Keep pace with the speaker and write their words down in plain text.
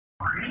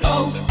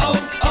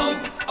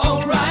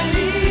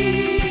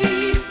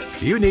O'Reilly.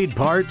 You need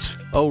parts?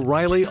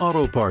 O'Reilly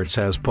Auto Parts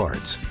has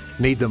parts.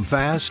 Need them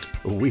fast?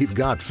 We've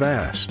got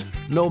fast.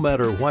 No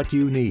matter what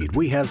you need,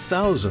 we have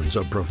thousands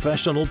of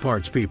professional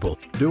parts people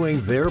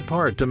doing their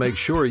part to make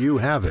sure you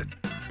have it.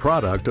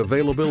 Product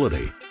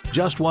availability.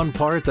 Just one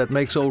part that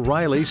makes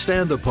O'Reilly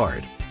stand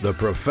apart. The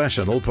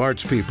professional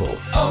parts people.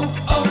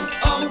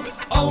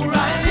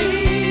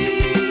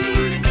 O'Reilly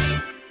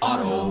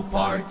Auto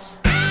Parts.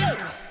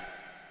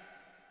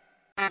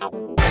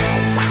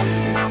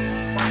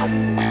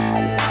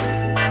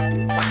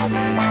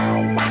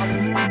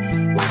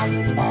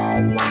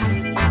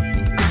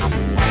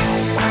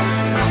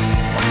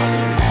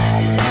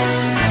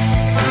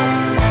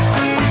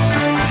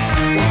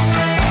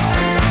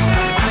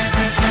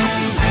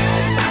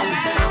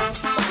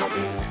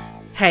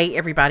 Hey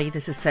everybody,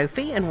 this is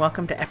Sophie and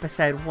welcome to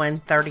episode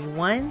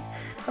 131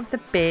 of the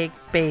Big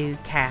Boo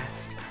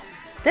Cast.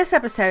 This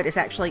episode is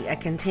actually a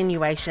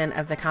continuation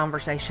of the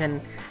conversation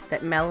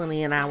that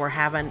Melanie and I were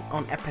having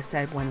on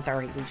episode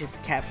 130. We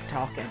just kept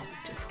talking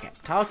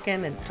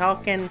and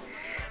talking.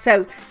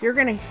 So you're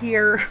going to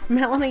hear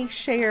Melanie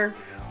share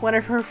one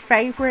of her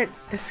favorite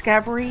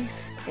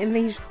discoveries in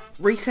these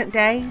recent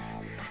days.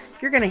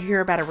 You're going to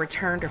hear about a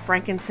return to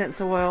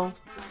frankincense oil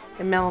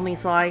in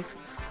Melanie's life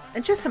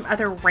and just some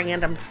other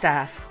random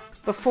stuff.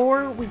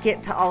 Before we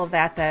get to all of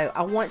that though,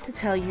 I want to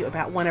tell you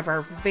about one of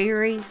our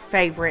very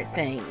favorite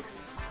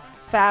things,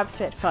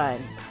 FabFitFun.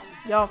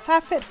 Y'all,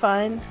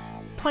 FabFitFun,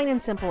 plain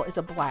and simple, is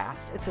a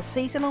blast. It's a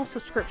seasonal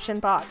subscription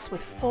box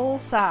with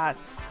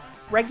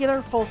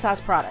regular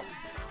full-size products.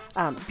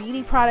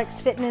 Beauty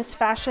products, fitness,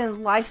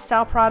 fashion,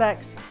 lifestyle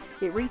products.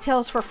 It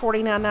retails for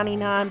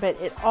 $49.99, but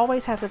it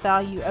always has a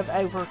value of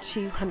over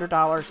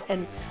 $200.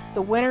 And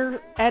the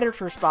Winter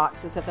Editor's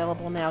Box is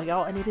available now,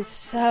 y'all, and it is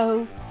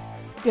so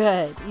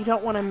good. You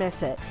don't want to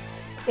miss it.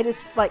 It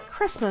is like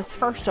Christmas,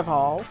 first of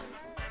all.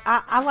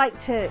 I like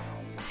to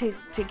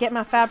get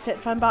my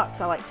FabFitFun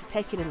box. I like to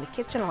take it in the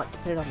kitchen. I like to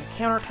put it on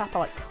the countertop. I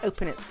like to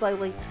open it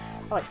slowly.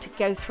 I like to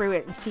go through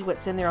it and see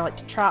what's in there. I like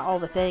to try all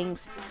the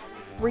things.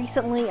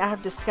 Recently, I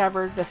have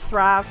discovered the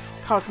Thrive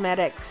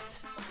Cosmetics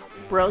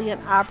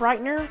Brilliant Eye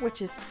Brightener,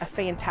 which is a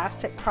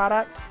fantastic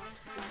product.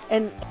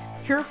 And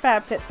your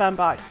FabFitFun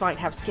box might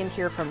have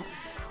skincare from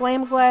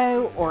Glam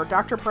Glow or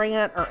Dr.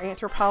 Brandt or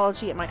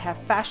Anthropologie. It might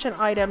have fashion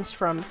items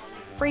from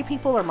Free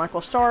People or Michael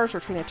Stars or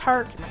Trina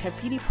Turk. It might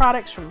have beauty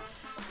products from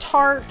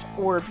Tarte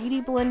or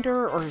Beauty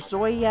Blender or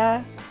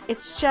Zoya.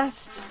 It's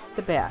just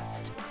the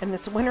best. And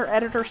this Winter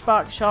Editor's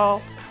Box,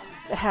 y'all,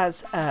 it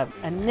has a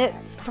knit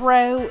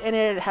throw in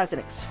it. It has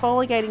an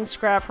exfoliating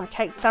scrub from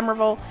Kate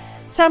Somerville.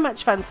 So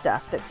much fun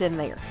stuff that's in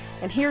there.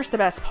 And here's the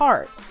best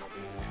part.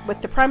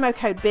 With the promo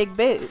code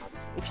BIGBOO,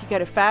 if you go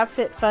to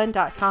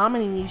fabfitfun.com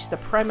and you use the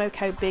promo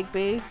code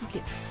BIGBOO, you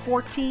get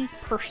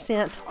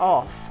 40%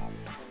 off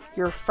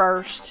your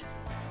first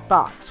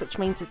box, which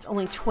means it's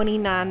only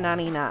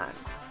 $29.99.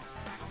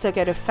 So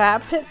go to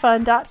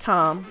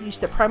fabfitfun.com, use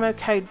the promo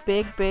code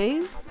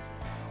BIGBOO,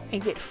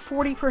 and get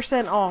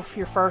 40% off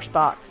your first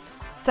box.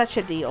 Such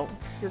a deal.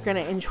 You're going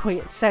to enjoy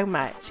it so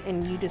much,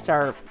 and you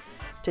deserve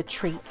to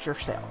treat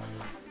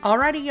yourself.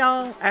 Alrighty,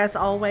 y'all. As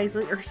always,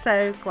 we are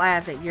so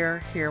glad that you're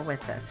here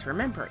with us.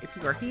 Remember, if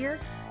you are here,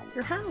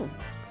 you're home.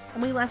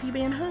 And we love you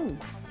being home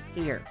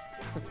here.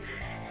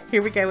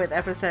 Here we go with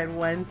episode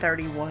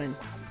 131.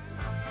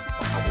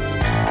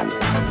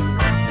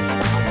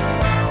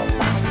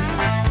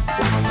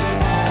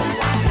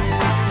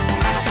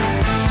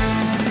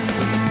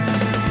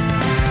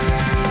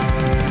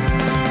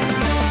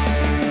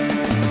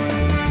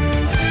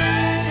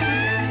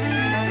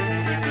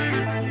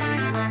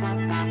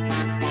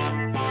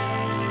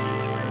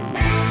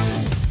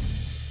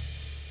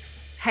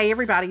 Hey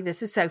everybody,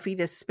 this is Sophie.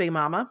 This is Boo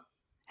Mama.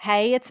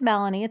 Hey, it's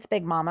Melanie. It's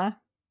Big Mama.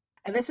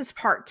 And this is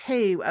part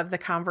 2 of the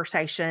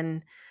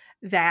conversation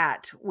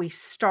that we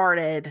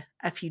started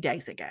a few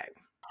days ago.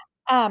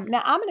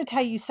 Now I'm going to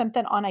tell you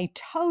something I'm going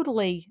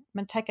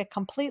to take a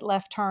complete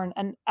left turn.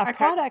 And a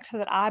product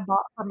that I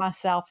bought for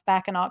myself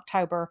back in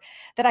October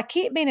that I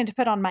keep meaning to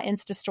put on my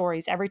Insta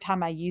stories every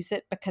time I use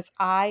it because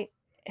I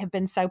have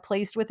been so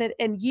pleased with it.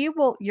 And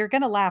you're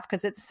going to laugh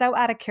because it's so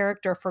out of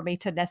character for me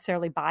to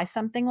necessarily buy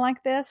something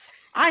like this.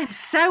 I'm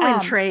so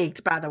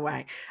intrigued, by the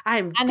way. I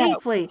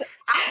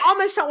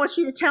almost don't want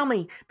you to tell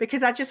me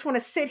because I just want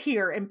to sit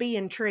here and be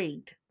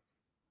intrigued.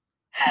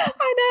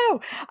 I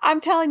know.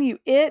 I'm telling you,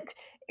 it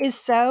is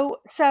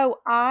so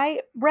I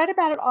read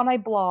about it on a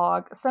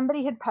blog.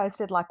 Somebody had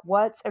posted like,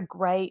 what's a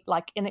great,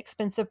 like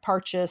inexpensive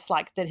purchase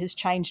like that has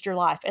changed your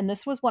life. And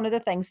this was one of the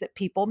things that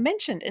people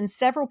mentioned and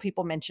several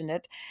people mentioned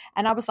it.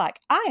 And I was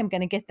like, I am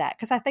going to get that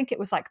because I think it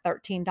was like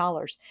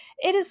 $13.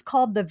 It is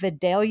called the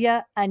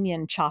Vidalia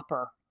Onion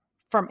Chopper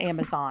from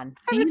Amazon.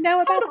 Do you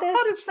know about this?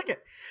 Hold on a second.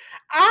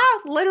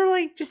 I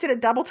literally just did a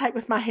double take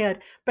with my head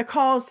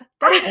because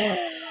that is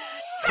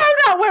so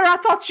not where I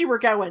thought you were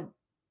going.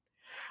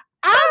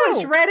 I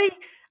was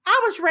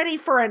ready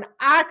for an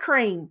eye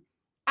cream.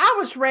 I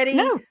was ready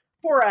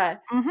for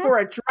a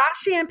dry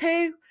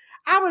shampoo.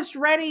 I was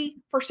ready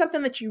for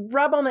something that you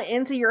rub on the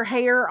ends of your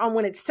hair on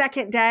when it's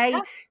second day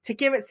to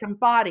give it some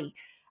body.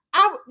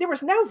 There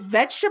was no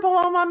vegetable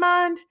on my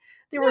mind.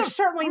 There was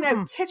certainly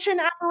no kitchen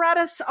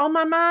apparatus on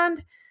my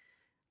mind.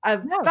 A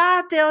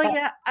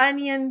Vidalia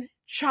onion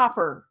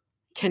chopper.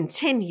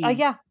 Continue.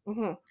 Yeah.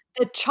 Mm-hmm.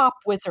 The Chop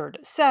Wizard.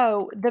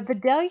 So the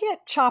Vidalia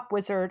Chop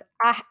Wizard,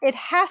 it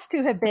has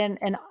to have been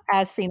an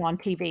as seen on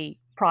TV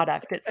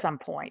product at some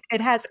point. It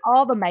has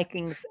all the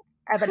makings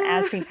of an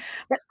as seen.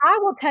 But I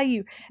will tell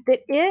you that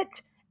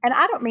and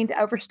I don't mean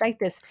to overstate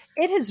this,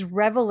 it has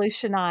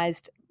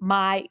revolutionized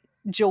my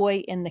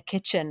joy in the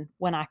kitchen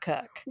when I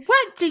cook.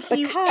 What do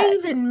you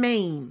even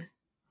mean?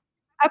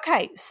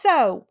 Okay,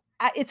 so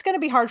it's going to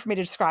be hard for me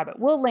to describe it.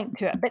 We'll link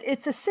to it. But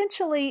it's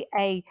essentially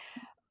a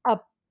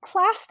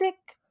plastic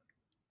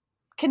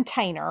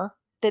container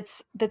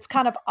that's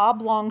kind of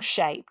oblong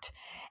shaped,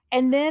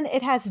 and then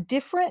it has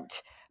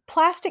different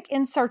plastic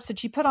inserts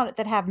that you put on it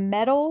that have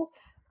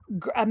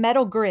a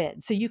metal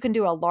grid, so you can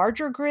do a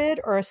larger grid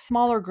or a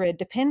smaller grid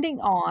depending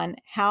on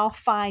how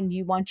fine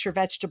you want your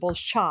vegetables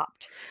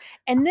chopped.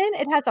 And then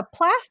it has a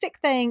plastic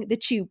thing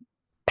that you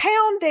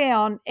pound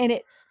down, and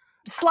it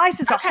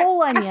slices a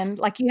whole onion.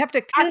 Like you have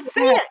to cut it. I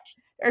see it.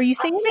 Are you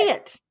seeing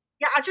it?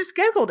 Yeah, I just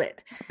Googled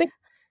it.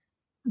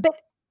 But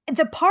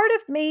the part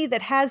of me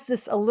that has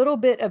this a little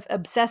bit of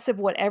obsessive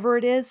whatever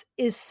it is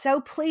so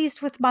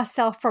pleased with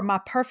myself for my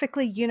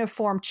perfectly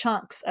uniform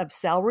chunks of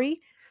celery,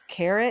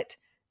 carrot,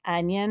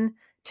 onion,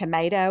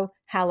 tomato,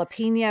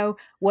 jalapeno,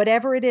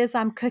 whatever it is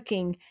I'm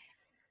cooking.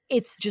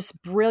 It's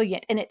just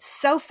brilliant. And it's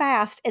so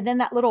fast. And then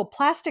that little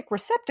plastic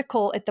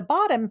receptacle at the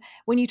bottom,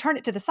 when you turn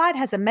it to the side,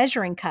 has a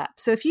measuring cup.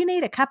 So if you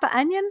need a cup of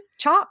onion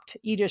chopped,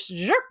 you just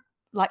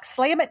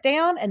slam it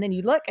down, and then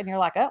you look and you're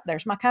like, oh,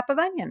 there's my cup of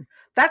onion.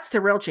 That's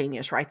the real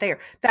genius right there.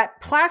 That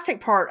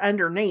plastic part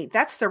underneath,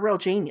 that's the real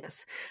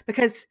genius,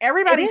 because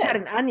everybody's had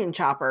an onion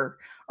chopper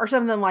or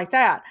something like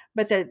that.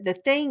 But the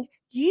thing,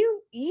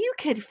 you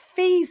could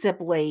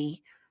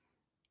feasibly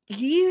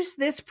use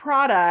this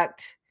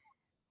product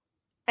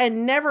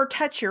and never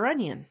touch your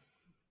onion.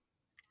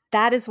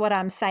 That is what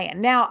I'm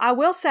saying. Now, I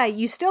will say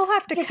you still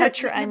have to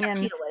cut your onion.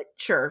 Peel it.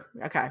 Sure.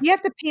 Okay. You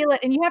have to peel it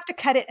and you have to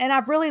cut it. And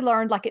I've really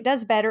learned it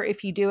does better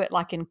if you do it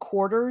in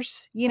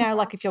quarters,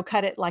 like if you'll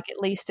cut it at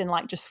least in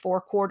just 4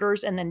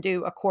 quarters and then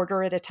do a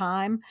quarter at a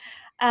time.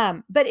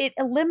 But it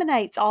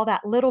eliminates all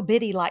that little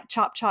bitty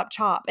chop, chop,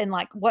 chop. And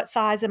what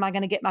size am I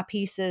going to get my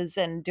pieces?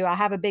 And do I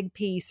have a big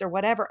piece or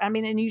whatever? I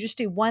mean, and you just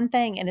do one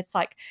thing and it's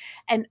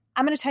and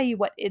I'm going to tell you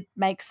what it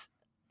makes.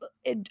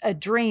 A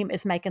dream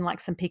is making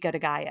some pico de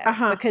gallo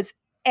because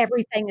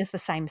everything is the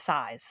same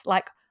size.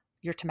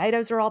 Your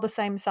tomatoes are all the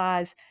same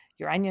size,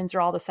 your onions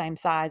are all the same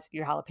size,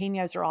 your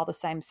jalapenos are all the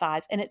same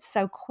size, and it's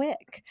so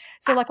quick.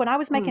 So when I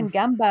was making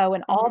gumbo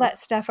and all that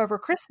stuff over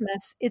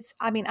Christmas,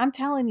 I'm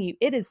telling you,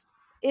 it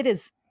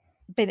has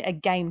been a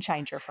game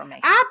changer for me.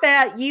 I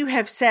bet you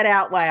have said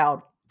out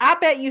loud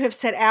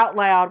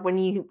when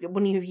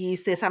you've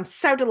used this, I'm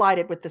so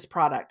delighted with this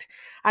product.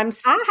 I'm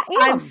so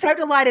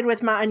delighted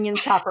with my onion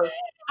chopper.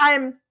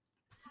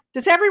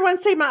 Does everyone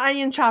see my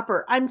onion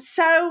chopper? I'm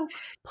so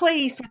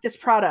pleased with this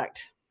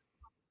product.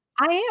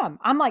 I am.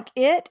 I'm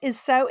it is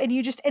so, and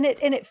you just, and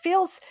it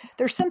feels,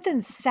 there's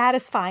something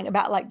satisfying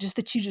about just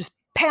that you just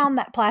pound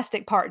that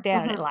plastic part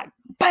down and it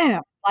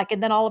bam,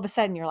 and then all of a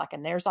sudden you're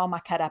and there's all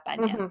my cut up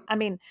onion. I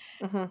mean,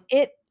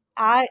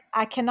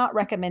 I cannot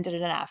recommend it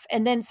enough.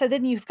 And then, so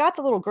then you've got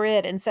the little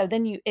grid. And so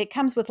then it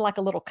comes with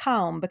a little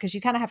comb, because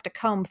you kind of have to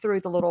comb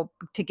through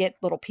to get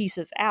little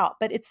pieces out,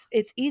 but it's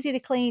easy to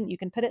clean. You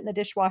can put it in the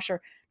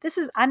dishwasher.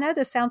 I know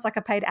this sounds like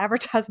a paid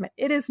advertisement.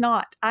 It is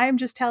not. I am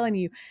just telling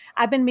you,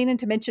 I've been meaning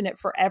to mention it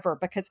forever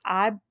because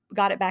I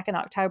got it back in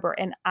October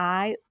and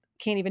I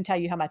can't even tell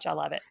you how much I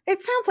love it.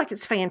 It sounds like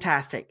it's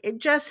fantastic. It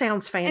just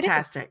sounds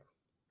fantastic.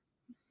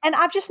 And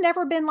I've just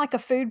never been a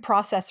food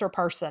processor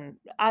person.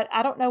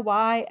 I don't know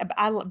why,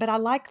 but I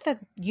like the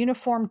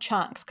uniform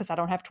chunks because I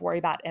don't have to worry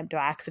about, do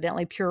I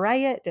accidentally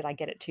puree it? Did I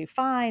get it too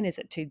fine? Is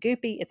it too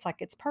goopy? It's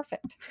it's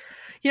perfect.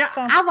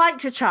 I like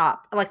to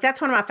chop.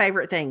 That's one of my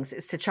favorite things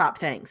is to chop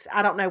things.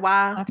 I don't know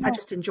why. Okay. I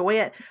just enjoy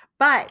it.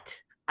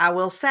 But I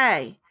will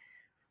say,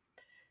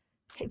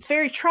 it's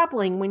very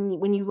troubling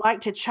when you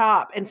like to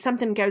chop and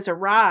something goes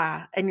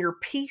awry and your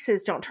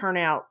pieces don't turn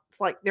out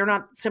they're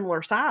not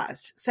similar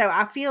sized. So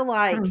I feel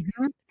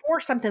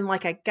for something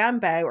like a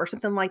gumbo or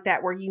something like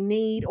that where you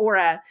need, or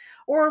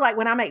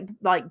when I make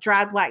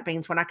dried black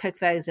beans, when I cook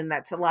those, and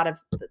that's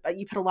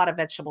you put a lot of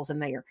vegetables in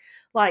there.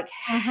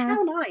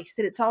 How nice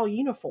that it's all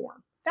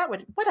uniform.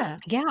 What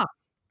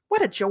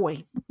a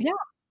joy. Yeah.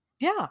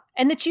 Yeah.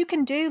 And that you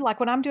can do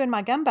when I'm doing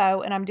my gumbo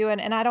and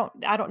I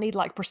don't need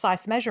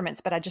precise measurements,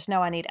 but I just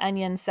know I need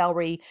onion,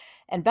 celery,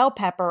 and bell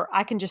pepper.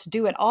 I can just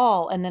do it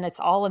all. And then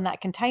it's all in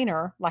that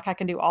container. I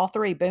can do all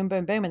 3, boom,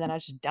 boom, boom. And then I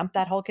just dump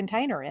that whole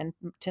container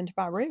into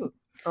my roux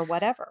or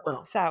whatever.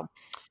 Well, so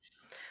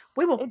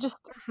we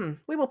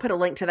will put a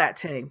link to that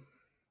too.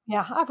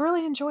 Yeah, I've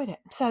really enjoyed it.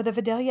 So the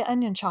Vidalia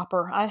onion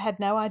chopper, I had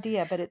no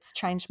idea, but it's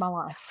changed my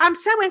life. I'm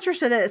so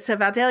interested that it's a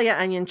Vidalia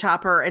onion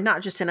chopper and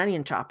not just an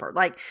onion chopper.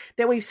 Like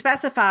that we've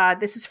specified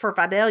this is for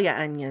Vidalia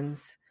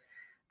onions.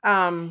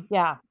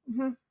 Yeah.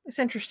 It's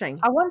interesting.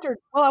 I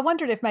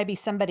wondered if maybe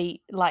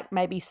somebody, like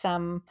maybe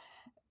some,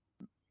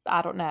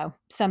 I don't know,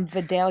 some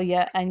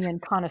Vidalia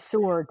onion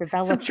connoisseur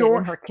developed it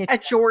in her kitchen. A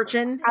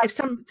Georgian. If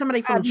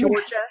somebody from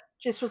Georgia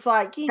just was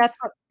like,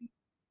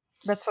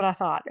 That's what I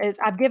thought.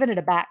 I've given it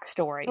a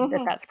backstory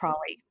that's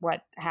probably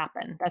what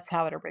happened. That's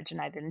how it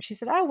originated. And she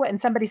said, "Oh, what?"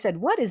 And somebody said,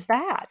 "What is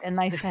that?" And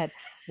they said,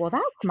 "Well,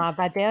 that's my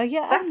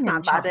Vidalia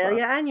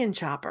onion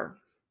chopper."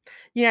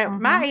 You know,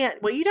 my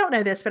aunt. Well, you don't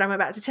know this, but I'm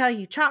about to tell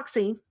you.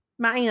 Choxie,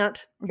 my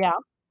aunt. Yeah.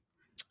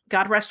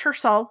 God rest her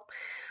soul.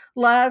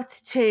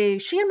 Loved to.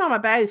 She and Mama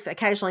both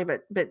occasionally,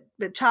 but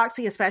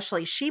Choxie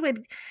especially. She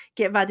would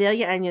get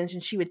Vidalia onions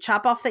and she would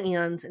chop off the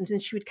ends and then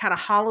she would kind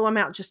of hollow them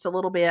out just a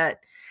little bit.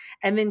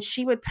 And then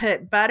she would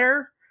put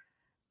butter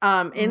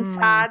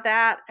inside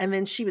that, and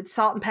then she would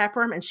salt and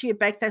pepper them, and she would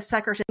bake those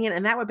suckers in,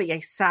 and that would be a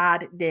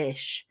side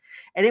dish.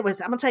 And it was,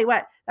 I'm gonna tell you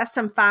what, that's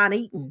some fine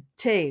eating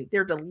too.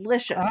 They're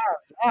delicious. Oh,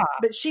 yeah.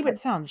 But she would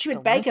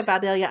bake a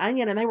Vidalia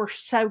onion, and they were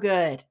so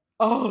good.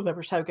 Oh, they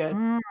were so good.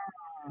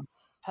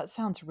 That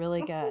sounds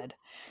really good.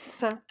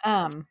 So,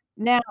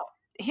 now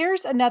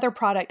here's another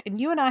product, and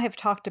you and I have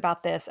talked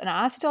about this, and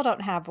I still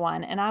don't have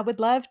one, and I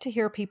would love to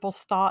hear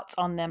people's thoughts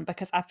on them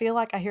because I feel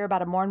like I hear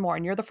about it more and more,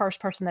 and you're the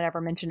first person that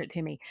ever mentioned it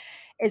to me,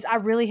 is I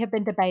really have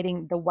been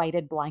debating the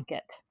weighted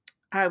blanket.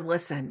 Oh,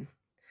 listen.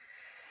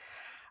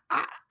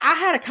 I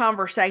had a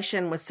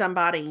conversation with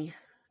somebody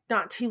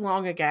not too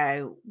long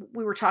ago.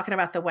 We were talking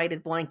about the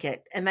weighted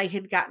blanket, and they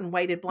had gotten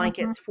weighted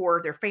blankets for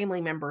their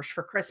family members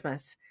for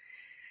Christmas.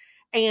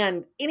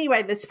 And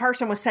anyway, this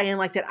person was saying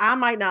like that I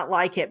might not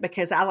like it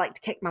because I like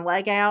to kick my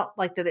leg out,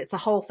 like that it's a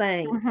whole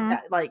thing,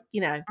 that, like, you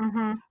know,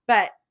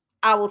 but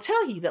I will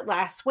tell you that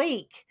last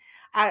week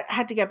I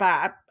had to go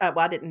buy, I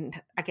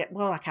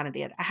kind of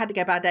did. I had to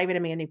go buy David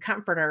and me a new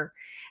comforter,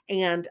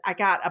 and I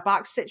got a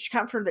box stitch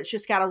comforter that's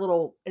just got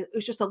it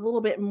was just a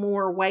little bit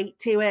more weight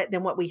to it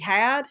than what we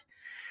had.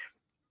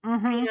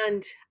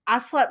 And I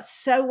slept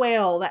so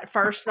well that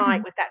first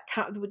night with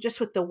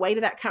with the weight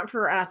of that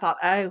comforter. And I thought,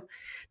 oh,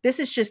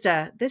 this is just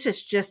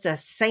a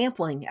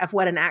sampling of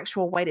what an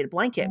actual weighted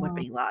blanket would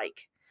be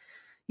like,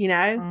 you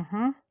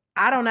know?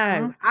 I don't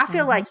know. I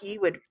feel like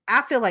you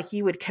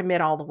would commit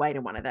all the way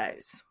to one of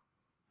those.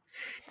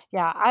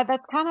 Yeah,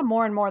 that's kind of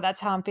more and more. That's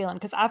how I'm feeling.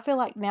 Cause I feel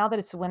like now that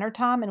it's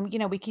wintertime and, you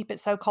know, we keep it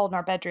so cold in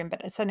our bedroom,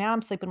 but so now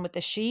I'm sleeping with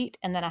the sheet,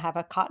 and then I have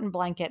a cotton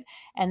blanket,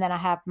 and then I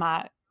have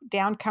my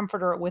down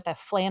comforter with a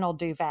flannel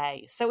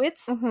duvet. So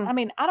it's, I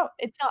mean,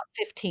 it's not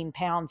 15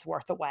 pounds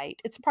worth of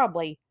weight. It's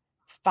probably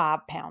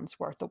 5 pounds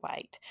worth of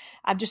weight.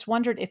 I've just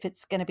wondered if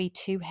it's going to be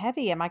too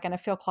heavy. Am I going to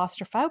feel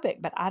claustrophobic?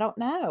 But I don't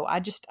know.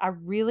 I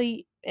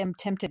really am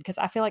tempted because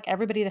I feel like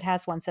everybody that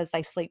has one says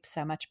they sleep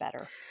so much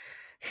better.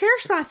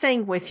 Here's my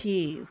thing with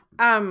you.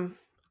 Well,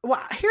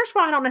 here's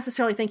why I don't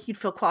necessarily think you'd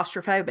feel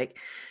claustrophobic.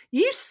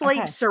 You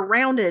sleep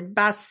surrounded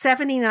by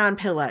 79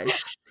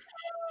 pillows.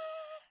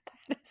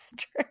 That is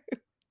true.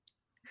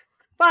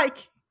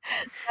 Like,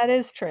 that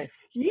is true.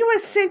 You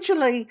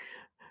essentially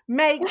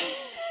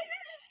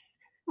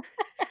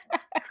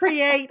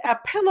create a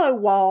pillow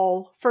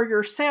wall for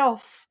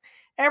yourself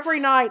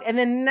every night, and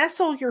then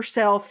nestle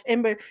yourself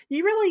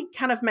you really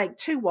kind of make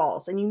two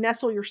walls, and you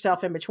nestle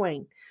yourself in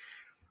between.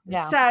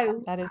 Yeah,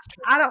 so that is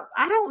true.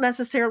 I don't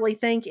necessarily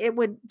think it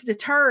would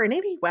deter in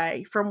any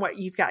way from what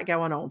you've got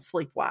going on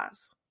sleep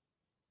wise.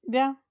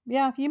 Yeah,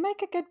 you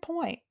make a good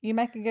point.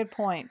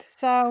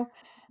 So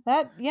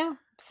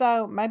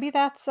so maybe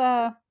that's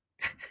I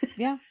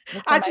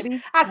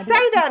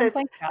say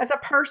that as a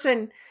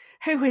person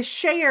who has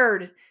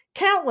shared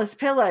countless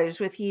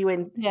pillows with you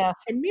in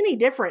many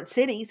different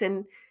cities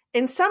and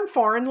in some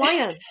foreign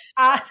land.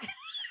 I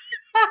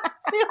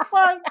feel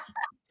like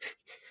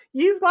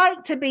you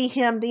like to be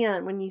hemmed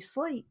in when you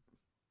sleep.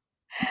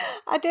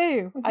 I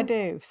do.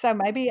 So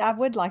maybe I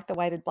would like the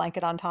weighted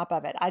blanket on top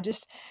of it.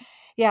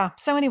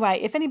 So anyway,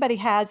 if anybody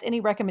has any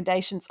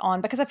recommendations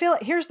on, because I feel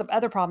like here's the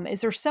other problem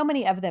is there's so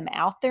many of them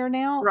out there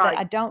now that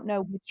I don't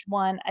know which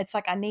one. It's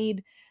like I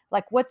need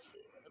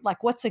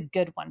what's a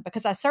good one,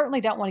 because I certainly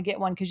don't want to get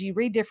one because you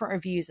read different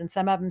reviews and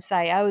some of them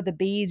say, oh, the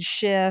beads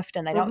shift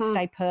and they don't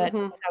stay put.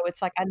 So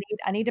it's like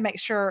I need to make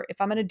sure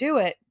if I'm going to do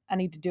it, I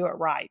need to do it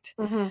right.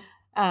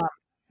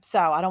 So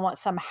I don't want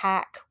some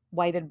hack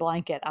weighted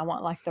blanket. I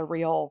want like the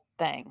real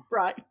thing.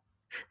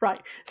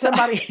 Right.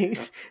 Somebody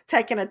who's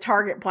taken a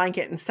Target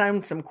blanket and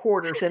sewn some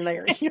quarters in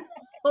there. You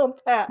don't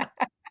want that.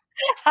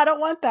 I don't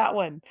want that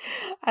one.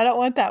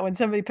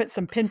 Somebody put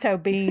some pinto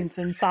beans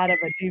inside of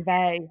a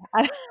duvet.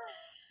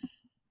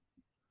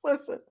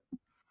 Listen.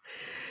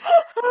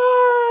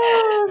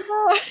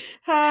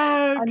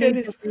 I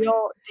need the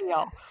real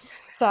deal.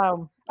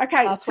 So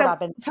okay, that's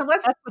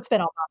what's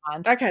been on my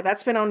mind. Okay,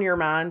 that's been on your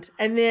mind.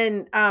 And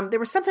then there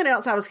was something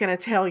else I was going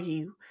to tell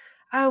you.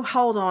 Oh,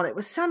 hold on. It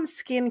was some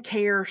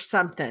skincare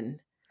something.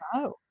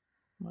 Oh.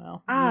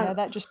 Well,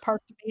 that just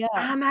perked me up.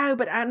 I know,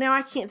 but now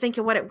I can't think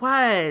of what it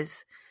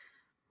was.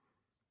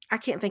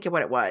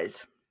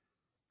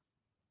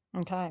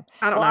 Okay.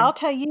 I don't know. I'll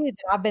tell you that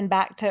I've been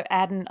back to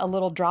adding a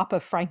little drop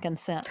of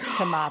frankincense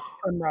to my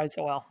primrose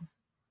oil.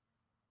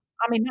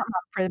 I mean, not my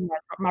primrose,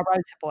 my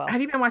rosehip oil.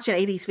 Have you been watching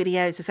 80s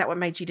videos? Is that what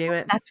made you do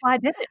it? That's why I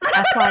did it.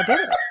 Of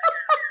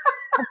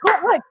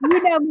course, look,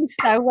 you know me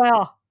so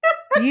well.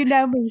 You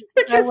know me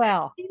so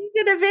well. You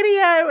did a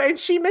video and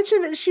she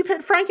mentioned that she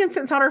put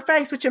frankincense on her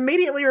face, which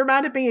immediately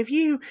reminded me of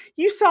you.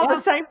 You saw the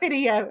same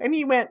video and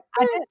you went,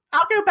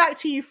 I'll go back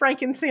to you,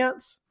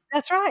 frankincense.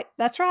 That's right.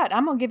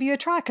 I'm going to give you a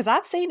try because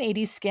I've seen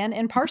Edie's skin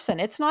in person.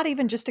 It's not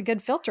even just a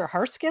good filter.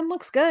 Her skin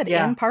looks good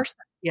in person.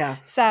 Yeah.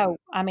 So,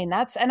 I mean,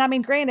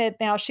 granted,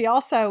 now she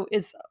also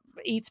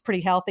eats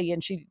pretty healthy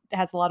and she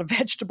has a lot of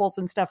vegetables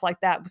and stuff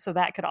like that. So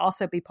that could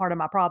also be part of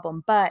my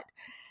problem. But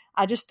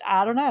I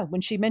don't know.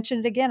 When she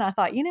mentioned it again, I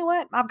thought, you know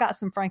what? I've got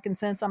some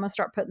frankincense. I'm going to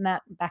start putting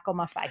that back on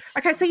my face.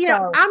 Okay. So,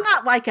 know, I'm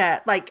not I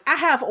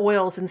have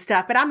oils and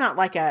stuff, but I'm not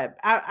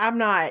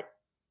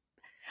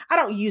I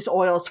don't use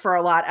oils for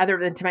a lot other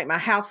than to make my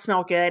house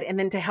smell good and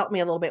then to help me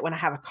a little bit when I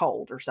have a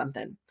cold or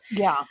something.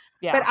 Yeah.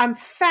 Yeah. But I'm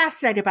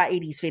fascinated by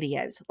Edie's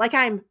videos.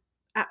 And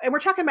we're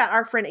talking about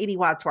our friend Edie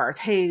Wadsworth,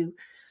 who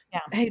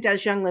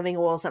does Young Living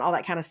oils and all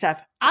that kind of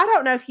stuff. I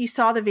don't know if you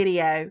saw the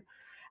video.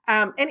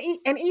 And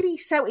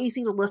Edie's so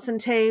easy to listen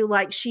to.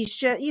 Like she's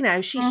just,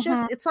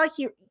 just, it's like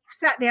you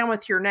sat down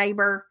with your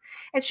neighbor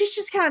and she's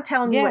just kind of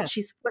telling you what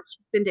she's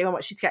been doing,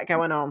 what she's got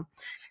going on.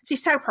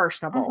 She's so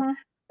personable. Mm-hmm.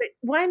 But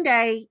one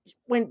day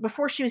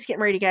before she was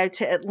getting ready to go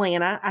to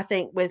Atlanta, I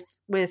think with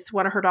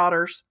one of her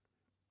daughters,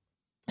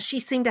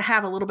 she seemed to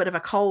have a little bit of a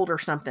cold or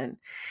something.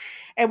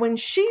 And when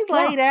she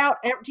laid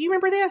out, do you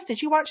remember this?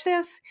 Did you watch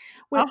this?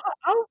 I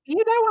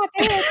did.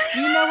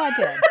 I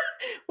did.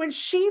 When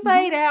she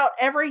laid out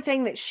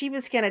everything that she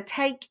was going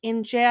to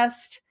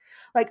ingest,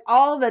 like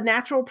all the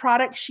natural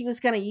products she was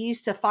going to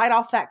use to fight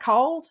off that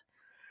cold,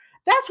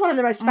 that's one of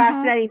the most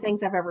fascinating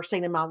things I've ever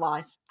seen in my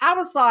life. I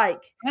was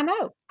like, I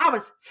know. I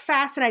was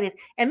fascinated.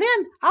 And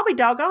then I'll be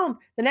doggone.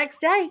 The next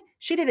day,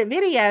 she did a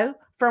video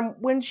from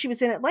when she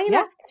was in Atlanta.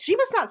 Yeah. She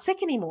was not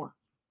sick anymore.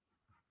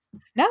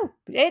 No,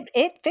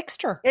 it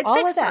fixed her. It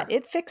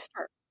fixed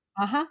her.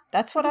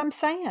 That's what I'm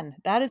saying.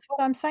 That is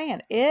what I'm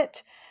saying.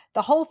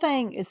 The whole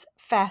thing is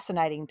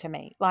fascinating to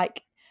me.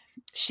 Like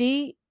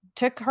she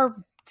took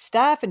her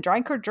stuff and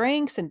drank her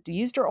drinks and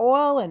used her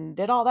oil and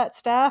did all that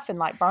stuff and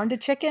like burned a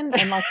chicken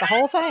and like the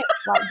whole thing.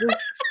 Like,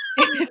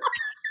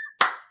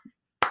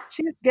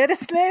 she's good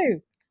as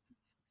new.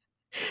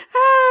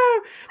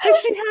 Oh, but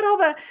she had all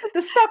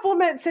the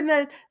supplements and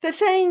the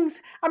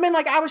things. I mean,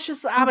 like I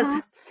was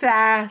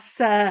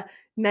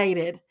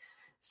fascinated.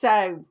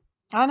 So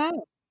I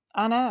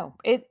know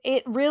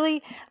it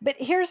really, but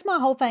here's my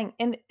whole thing.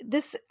 And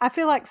this, I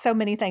feel like so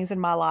many things in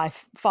my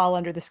life fall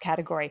under this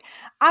category.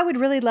 I would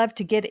really love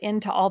to get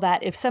into all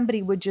that if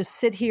somebody would just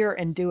sit here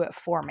and do it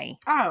for me.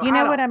 Oh, you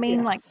know what I mean?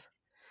 Yes. Like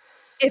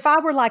if I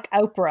were like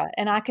Oprah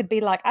and I could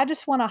be like, I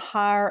just want to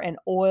hire an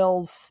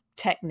oils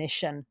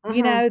technician,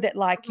 that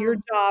like your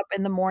job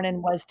in the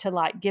morning was to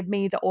like give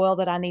me the oil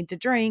that I need to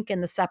drink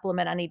and the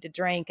supplement I need to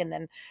drink and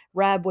then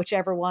rub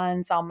whichever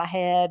ones on my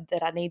head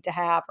that I need to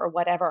have or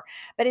whatever.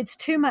 But it's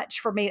too much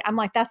for me. I'm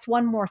like, that's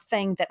one more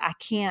thing that I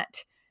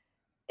can't,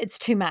 it's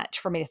too much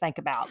for me to think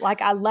about.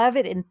 Like I love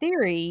it in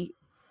theory,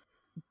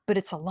 but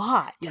it's a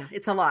lot. Yeah,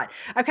 it's a lot.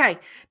 Okay.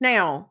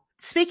 Now,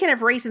 speaking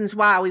of reasons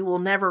why we will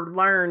never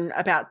learn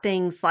about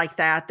things like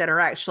that are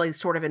actually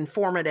sort of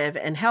informative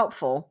and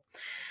helpful.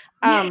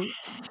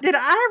 Did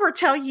I ever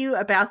tell you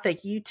about the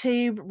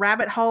YouTube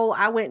rabbit hole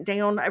I went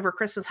down over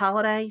Christmas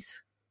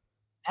holidays?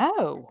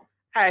 Oh.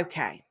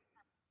 Okay.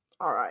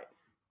 All right.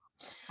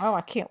 Oh, I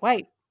can't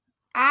wait.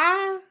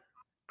 I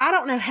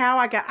don't know how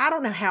I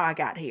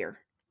got here.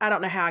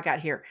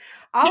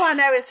 All I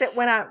know is that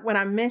when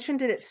I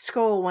mentioned it at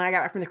school when I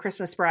got back from the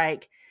Christmas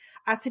break,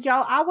 I said,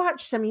 y'all, I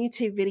watched some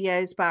YouTube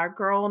videos by a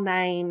girl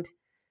named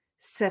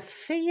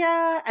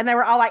Sophia, and they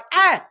were all like,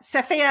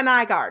 Sophia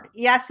Nygaard.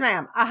 Yes,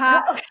 ma'am.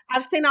 Okay.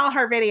 I've seen all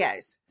her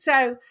videos.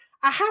 So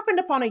I happened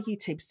upon a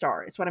YouTube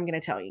star, is what I'm going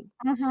to tell you,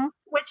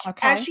 which,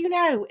 as you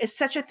know, is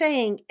such a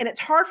thing. And it's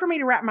hard for me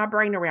to wrap my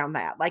brain around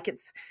that. Like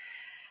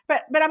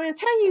but I'm going to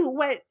tell you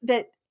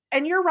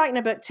and you're writing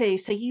a book too.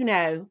 So,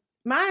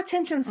 my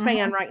attention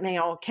span right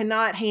now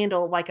cannot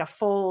handle like a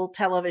full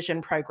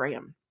television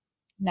program.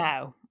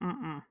 No.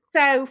 Mm-mm.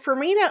 So for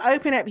me to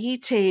open up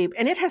YouTube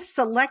and it has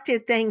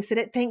selected things that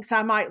it thinks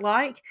I might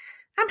like,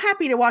 I'm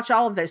happy to watch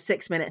all of those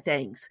 6-minute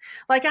things.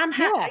 Like I'm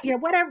happy,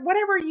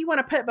 whatever you want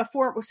to put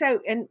before. So,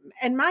 and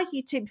my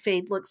YouTube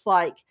feed looks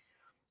like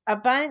a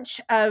bunch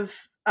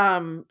of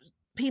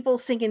people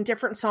singing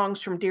different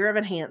songs from Dear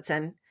Evan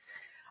Hansen.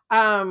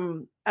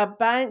 A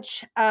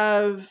bunch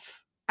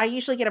of, I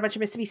usually get a bunch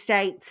of Mississippi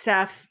State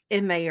stuff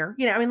in there.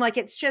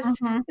 It's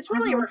just, it's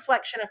really a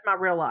reflection of my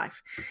real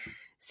life.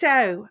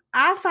 So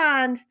I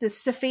find this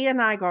Sophia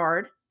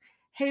Nygaard,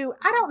 who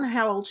I don't know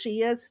how old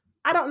she is.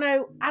 I don't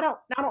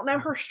know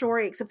her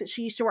story except that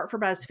she used to work for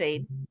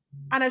BuzzFeed.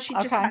 I know she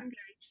just got married.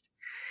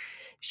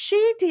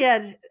 she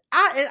did.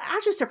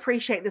 I just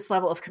appreciate this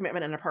level of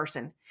commitment in a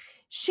person.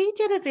 She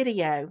did a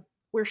video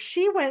where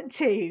she went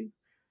to,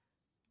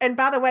 and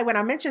by the way, when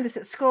I mentioned this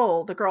at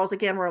school, the girls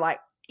again were like,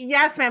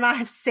 yes, ma'am, I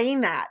have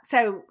seen that.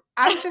 So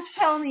I'm just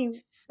telling you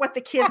what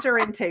the kids are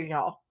into,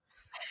 y'all.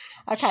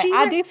 Okay,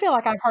 I do feel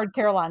like I've heard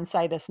Caroline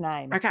say this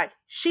name. Okay,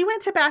 she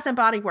went to Bath and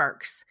Body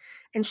Works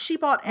and she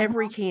bought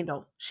every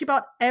candle. She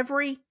bought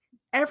every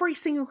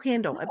single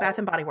candle at Bath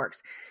and Body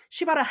Works.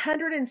 She bought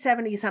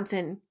 170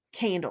 something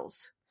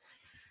candles.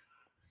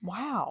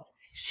 Wow.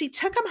 She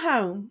took them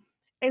home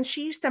and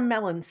she used a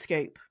melon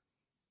scoop.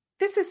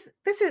 This is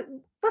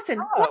listen,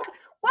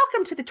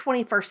 welcome to the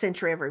 21st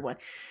century, everyone.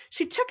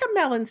 She took a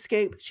melon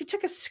scoop. She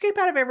took a scoop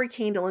out of every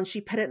candle and she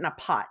put it in a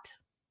pot.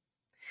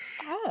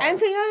 Oh. And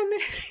then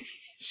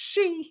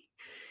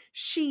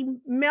she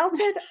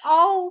melted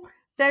all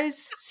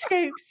those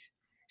scoops.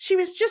 She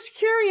was just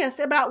curious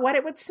about what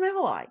it would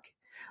smell like.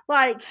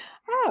 Like,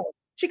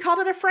 she called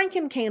it a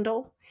Franken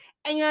candle.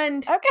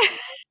 And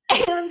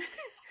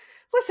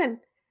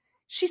listen,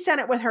 she's done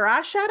it with her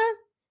eyeshadow.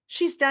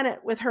 She's done it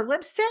with her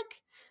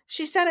lipstick.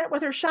 She's done it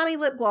with her shiny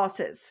lip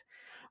glosses,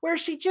 where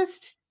she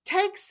just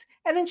takes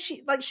and then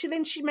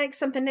she makes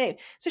something new.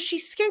 So she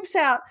scoops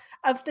out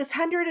of this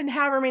 100 and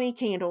however many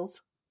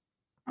candles.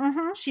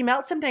 Mm-hmm. She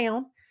melts them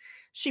down.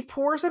 She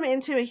pours them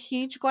into a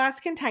huge glass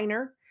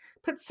container,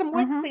 puts some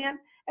wicks in,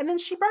 and then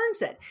she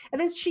burns it.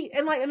 And then she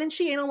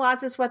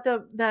analyzes what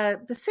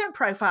the scent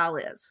profile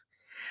is.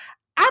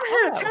 I'm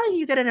here to tell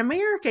you that in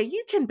America,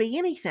 you can be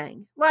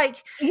anything.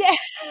 Like,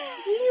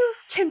 you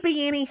can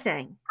be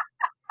anything.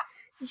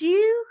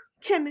 You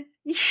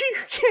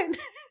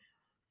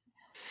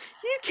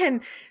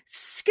can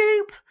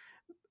scoop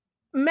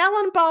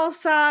melon ball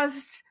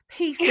sized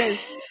pieces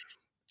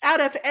out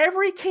of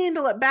every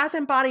candle at Bath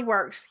and Body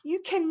Works. You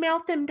can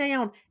melt them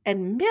down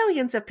and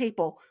millions of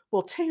people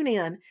will tune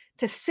in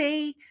to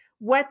see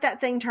what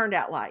that thing turned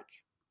out like.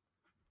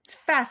 It's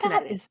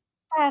fascinating. That is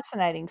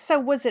fascinating. So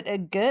was it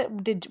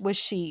was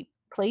she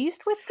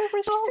pleased with the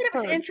results? She said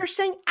it was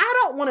interesting. I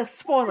don't want to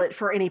spoil it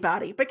for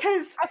anybody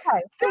because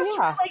this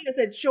really is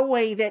a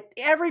joy that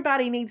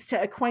everybody needs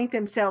to acquaint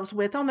themselves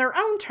with on their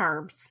own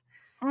terms.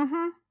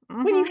 When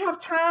you have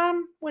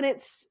time, when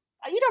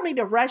you don't need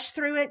to rush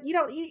through it.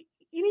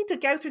 You need to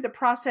go through the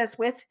process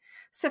with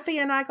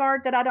Safiya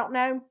Nygaard that I don't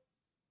know.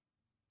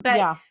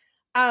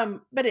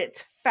 But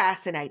it's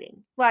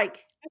fascinating.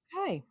 Like,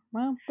 okay,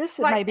 well, this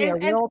is maybe a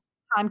real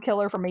time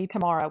killer for me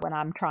tomorrow when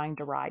I'm trying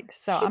to write.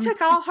 So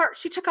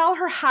she took all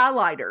her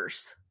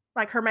highlighters,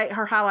 like her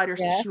highlighters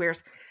that she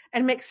wears,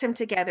 and mixed them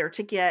together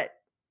to get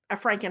a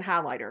Franken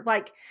highlighter.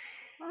 Like,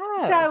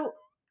 so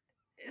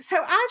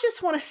I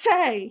just want to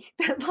say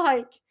that,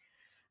 like,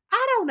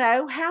 I don't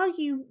know how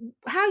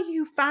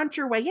you find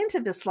your way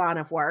into this line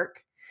of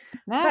work,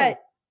 but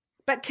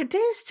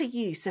kudos to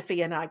you,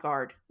 Safiya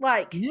Nygaard.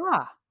 Like,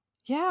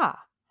 yeah.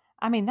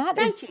 I mean,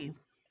 thank you.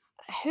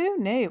 Who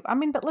knew? I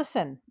mean, but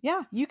listen,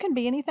 you can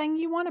be anything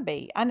you want to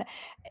be, and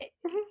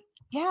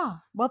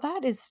well,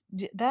 that is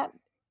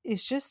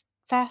just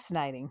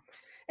fascinating.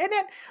 And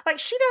then, like,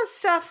 she does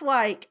stuff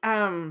like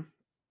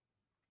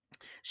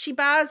she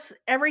buys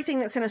everything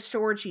that's in a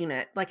storage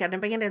unit, like an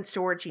abandoned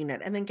storage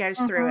unit, and then goes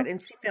through it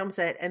and she films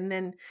it, and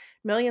then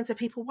millions of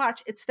people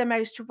watch. It's the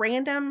most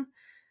random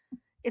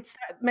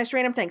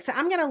thing. So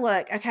I'm going to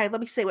look. Okay, let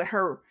me see what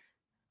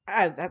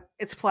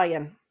it's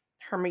playing.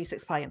 Her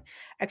music's playing.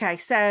 Okay,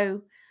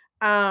 so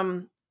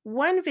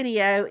one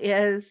video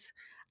is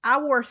I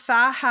wore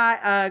thigh-high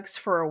Uggs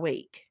for a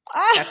week.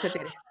 That's a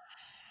video.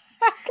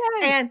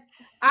 Okay. And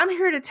I'm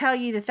here to tell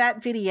you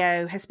that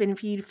video has been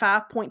viewed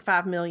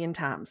 5.5 million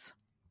times.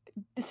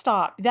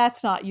 Stop.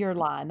 That's not your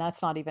line.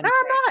 That's not even. No,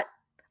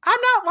 I'm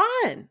not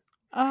lying.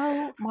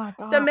 Oh my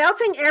God. The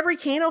melting every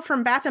candle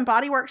from Bath and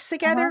Body Works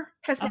together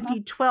has been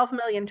viewed 12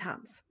 million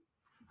times.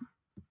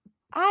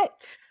 I'm going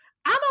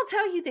to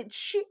tell you that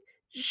she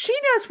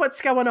knows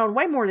what's going on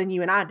way more than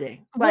you and I do.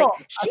 Like,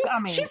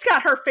 she's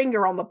got her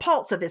finger on the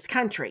pulse of this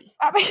country.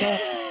 Here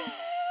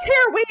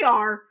we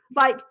are,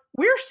 like,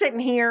 we're sitting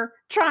here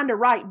trying to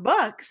write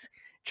books,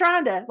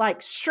 trying to,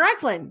 like,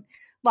 struggling,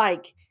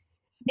 like,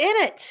 in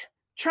it,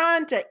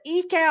 trying to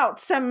eke out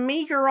some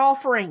meager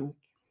offering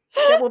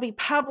that will be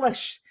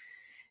published.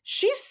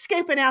 She's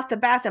scooping out the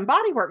Bath and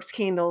Body Works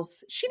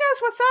candles. She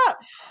knows what's up.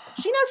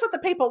 She knows what the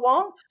people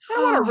want. They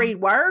don't want to read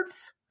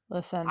words.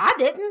 Listen. I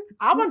didn't.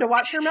 I wanted to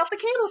watch her melt the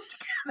candles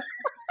together.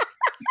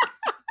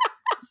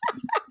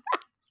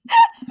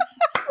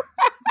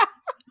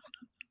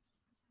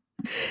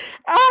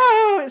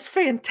 Oh, it's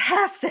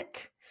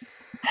fantastic.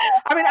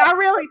 I mean, I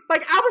really,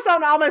 like, I was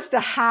on almost a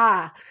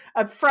high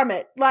from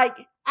it.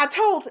 Like, I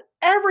told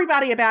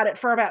everybody about it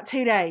for about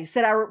 2 days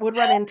that I would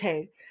run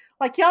into.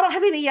 Like, y'all don't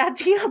have any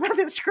idea about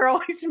this girl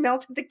who's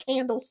melted the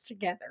candles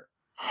together.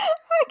 I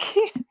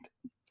can't.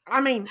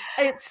 I mean,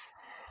 it's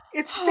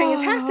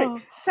fantastic.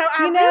 So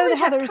I really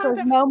how there's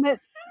a moment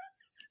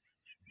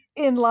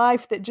in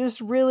life that just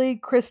really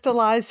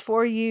crystallized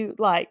for you.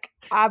 Like,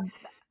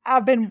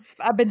 I've been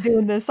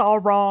doing this all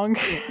wrong.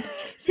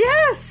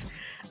 Yes.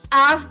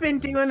 I've been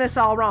doing this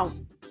all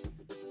wrong.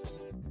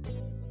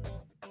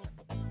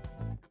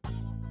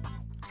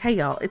 Hey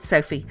y'all, it's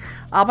Sophie,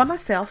 all by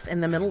myself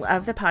in the middle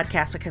of the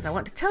podcast because I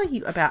want to tell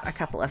you about a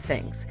couple of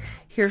things.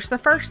 Here's the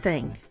first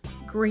thing,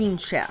 Green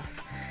Chef.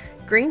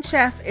 Green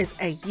Chef is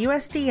a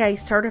USDA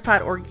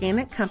certified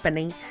organic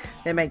company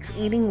that makes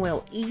eating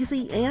well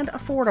easy and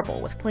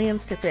affordable with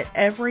plans to fit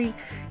every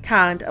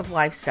kind of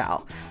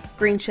lifestyle.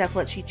 Green Chef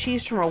lets you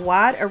choose from a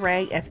wide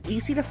array of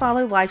easy to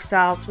follow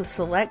lifestyles with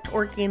select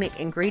organic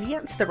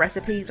ingredients. The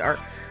recipes are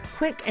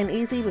quick and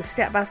easy with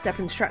step-by-step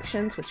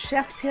instructions with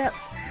chef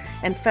tips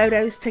and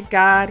photos to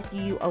guide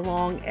you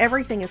along.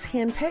 Everything is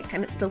handpicked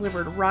and it's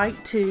delivered right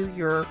to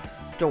your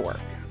door.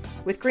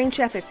 With Green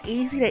Chef, it's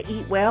easy to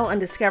eat well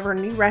and discover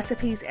new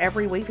recipes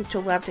every week that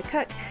you'll love to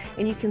cook,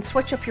 and you can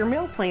switch up your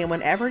meal plan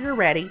whenever you're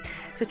ready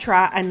to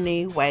try a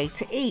new way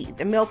to eat.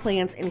 The meal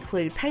plans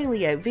include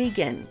paleo,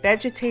 vegan,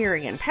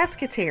 vegetarian,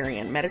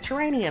 pescatarian,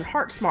 Mediterranean,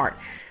 heart smart,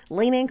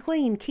 lean and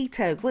clean,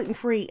 keto,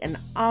 gluten-free, and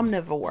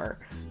omnivore.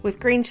 With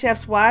Green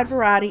Chef's wide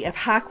variety of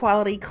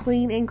high-quality,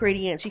 clean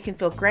ingredients, you can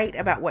feel great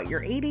about what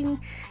you're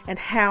eating and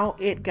how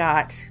it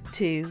got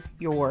to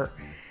your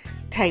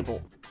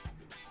table.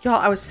 Y'all,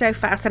 I was so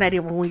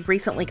fascinated when we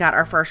recently got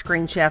our first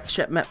Green Chef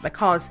shipment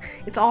because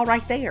it's all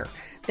right there.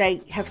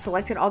 They have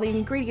selected all the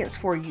ingredients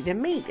for you. The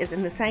meat is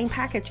in the same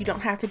package. You don't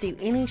have to do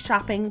any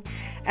shopping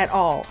at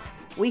all.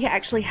 We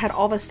actually had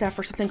all the stuff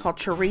for something called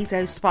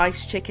chorizo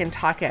spiced chicken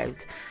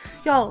tacos.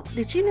 Y'all,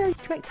 did you know you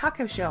can make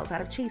taco shells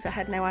out of cheese? I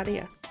had no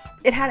idea.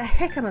 It had a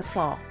jicama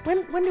slaw.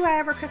 When do I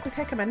ever cook with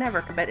jicama?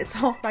 Never, but it's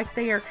all right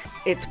there.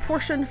 It's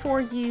portioned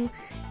for you.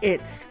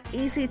 It's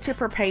easy to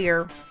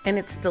prepare and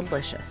it's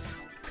delicious.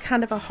 It's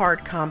kind of a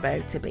hard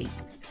combo to beat.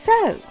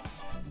 So,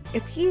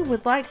 if you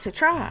would like to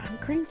try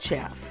Green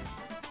Chef,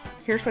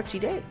 here's what you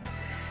do.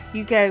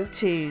 You go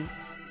to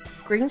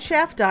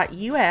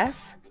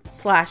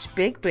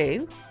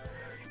greenchef.us/bigboo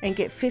and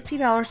get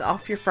 $50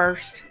 off your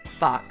first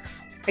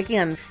box.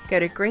 Again, go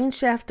to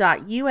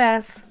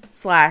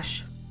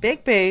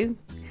greenchef.us/bigboo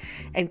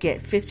and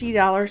get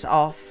 $50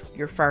 off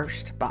your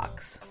first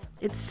box.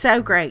 It's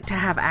so great to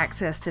have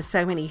access to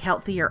so many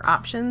healthier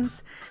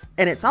options.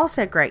 And it's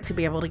also great to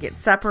be able to get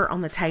supper on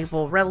the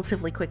table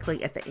relatively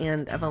quickly at the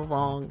end of a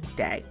long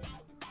day.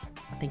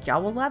 I think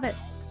y'all will love it.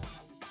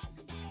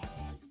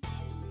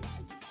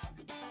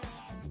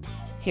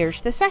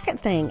 Here's the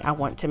second thing I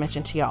want to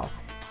mention to y'all.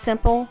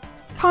 Simple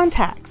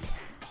contacts.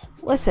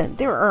 Listen,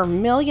 there are a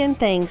million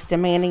things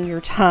demanding your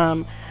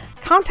time.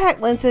 Contact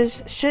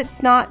lenses should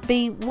not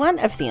be one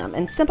of them.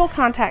 And Simple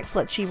Contacts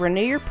lets you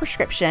renew your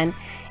prescription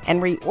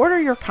and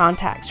reorder your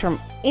contacts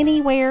from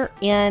anywhere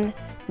in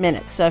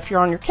minutes. So if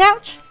you're on your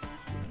couch,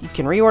 you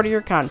can reorder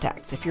your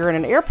contacts. If you're in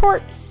an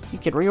airport, you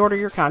can reorder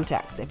your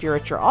contacts. If you're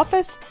at your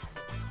office,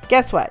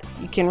 guess what?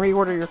 You can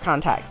reorder your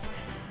contacts.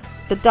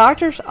 The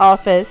doctor's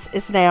office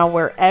is now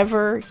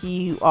wherever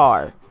you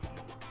are.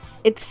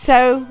 It's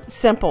so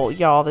simple,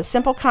 y'all. The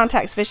Simple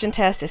Contacts vision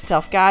test is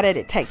self-guided.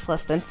 It takes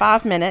less than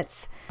 5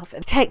 minutes.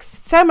 It takes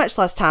so much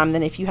less time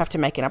than if you have to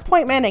make an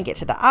appointment and get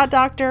to the eye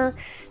doctor,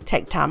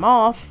 take time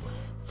off,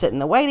 sit in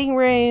the waiting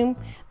room.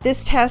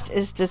 This test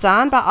is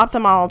designed by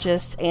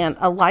ophthalmologists and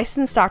a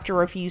licensed doctor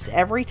reviews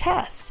every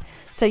test.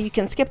 So you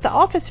can skip the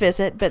office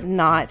visit, but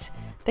not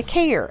the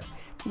care.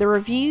 The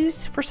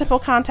reviews for Simple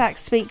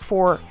Contacts speak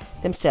for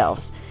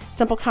themselves.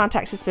 Simple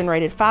Contacts has been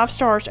rated 5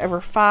 stars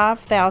over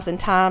 5,000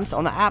 times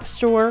on the App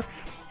Store.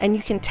 And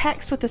you can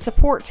text with the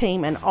support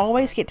team and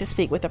always get to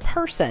speak with a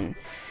person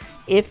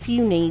if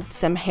you need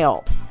some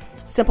help.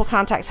 Simple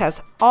Contacts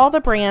has all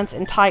the brands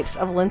and types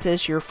of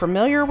lenses you're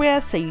familiar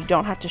with, so you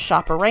don't have to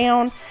shop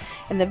around.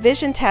 And the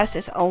vision test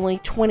is only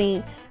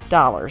 $20.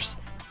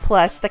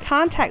 Plus, the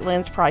contact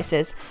lens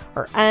prices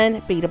are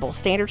unbeatable.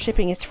 Standard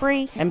shipping is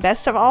free. And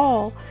best of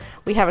all,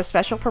 we have a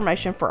special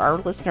promotion for our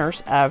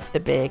listeners of the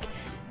Big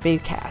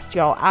Boocast.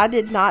 Y'all, I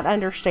did not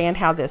understand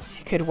how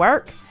this could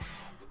work,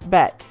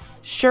 but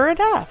sure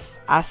enough,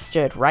 I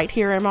stood right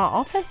here in my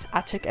office.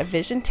 I took a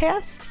vision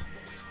test.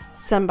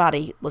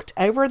 Somebody looked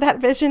over that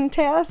vision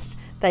test.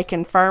 They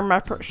confirmed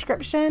my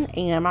prescription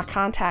and my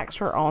contacts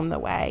were on the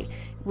way.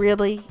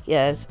 Really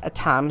is a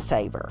time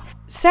saver.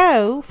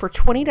 So for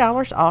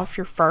 $20 off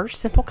your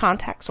first Simple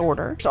Contacts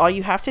order, all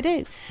you have to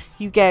do,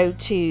 you go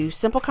to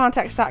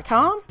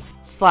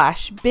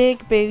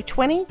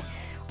simplecontacts.com/bigboo20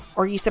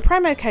 or use the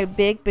promo code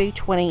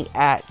BIGBOO20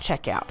 at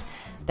checkout.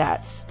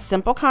 That's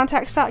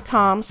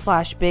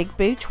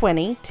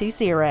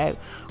simplecontacts.com/bigboo20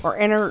 or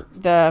enter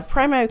the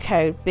promo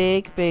code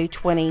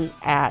BIGBOO20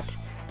 at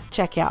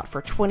checkout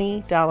for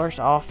 $20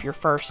 off your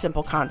first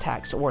Simple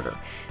Contacts order.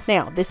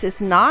 Now, this is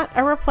not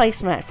a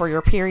replacement for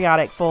your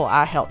periodic full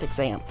eye health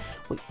exam.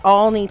 We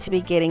all need to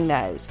be getting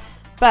those.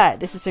 But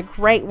this is a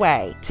great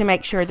way to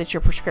make sure that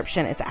your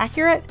prescription is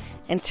accurate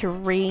and to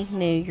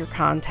renew your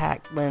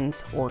contact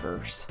lens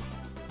orders.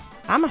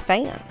 I'm a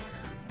fan.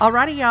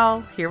 Alrighty,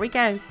 y'all, here we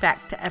go.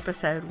 Back to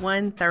episode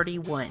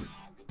 131.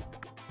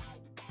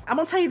 I'm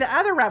going to tell you the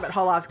other rabbit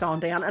hole I've gone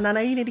down, and I know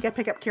you need to go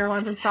pick up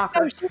Caroline from soccer.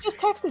 Oh, she just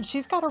texted.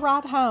 She's got a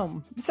ride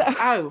home. So.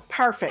 Oh,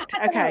 perfect.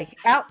 Okay.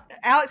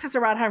 Alex has a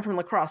ride home from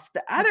lacrosse.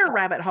 The other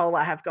rabbit hole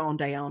I have gone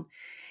down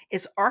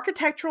is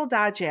Architectural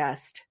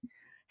Digest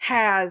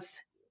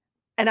has,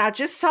 and I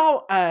just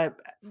saw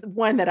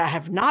one that I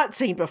have not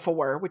seen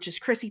before, which is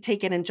Chrissy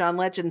Teigen and John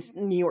Legend's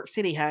New York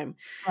City home,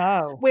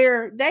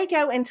 where they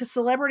go into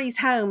celebrities'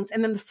 homes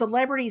and then the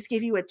celebrities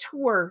give you a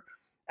tour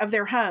of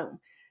their home.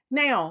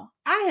 Now,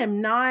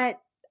 I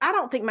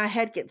don't think my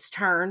head gets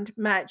turned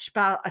much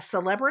by a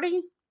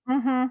celebrity,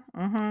 except,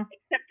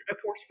 of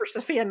course, for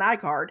Sophia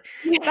Nygaard.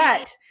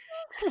 But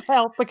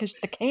well, because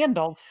the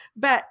candles.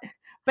 But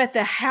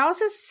the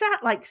houses,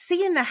 like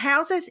seeing the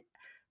houses,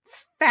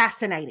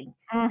 fascinating.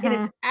 It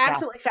is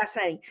absolutely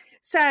fascinating.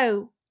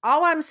 So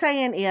all I'm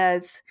saying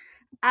is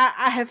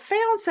I have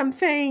found some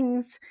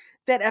things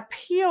that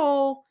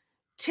appeal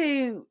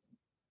to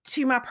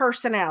my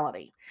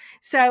personality.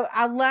 So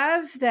I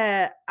love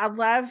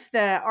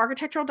the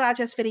Architectural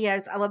Digest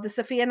videos. I love the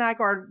Sophia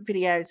Nygaard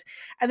videos.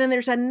 And then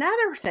there's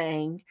another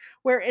thing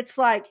where it's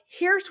like,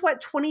 here's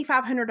what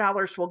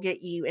 $2,500 will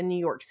get you in New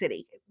York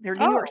City. They're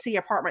New York City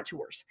apartment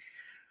tours.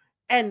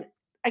 And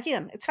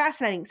again, it's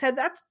fascinating. So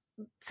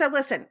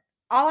listen,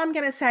 all I'm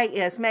going to say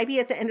is maybe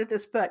at the end of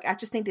this book, I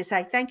just need to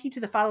say thank you to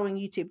the following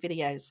YouTube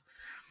videos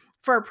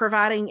for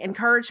providing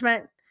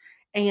encouragement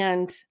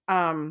and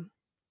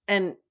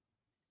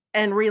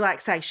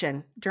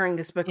relaxation during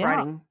this book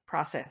writing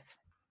process.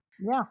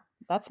 Yeah,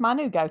 that's my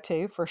new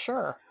go-to for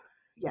sure.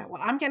 Yeah,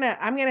 well, I'm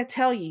gonna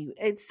tell you,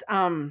 it's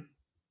the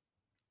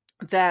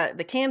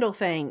candle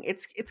thing.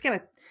 It's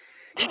gonna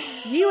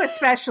you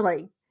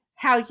especially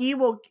how you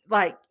will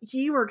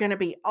you are gonna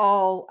be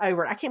all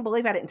over it. I can't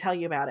believe I didn't tell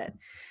you about it,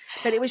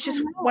 but it was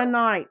just one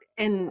night,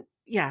 and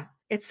yeah,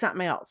 it's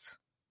something else.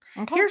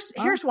 Okay.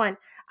 Here's one.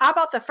 I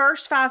bought the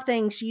first 5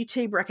 things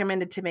YouTube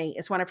recommended to me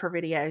as one of her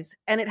videos,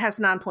 and it has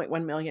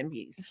 9.1 million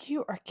views.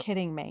 You are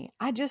kidding me.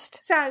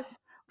 So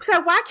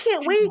why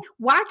can't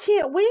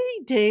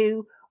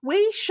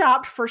we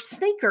shopped for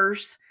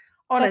sneakers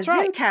on a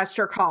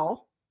Zencastr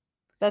call.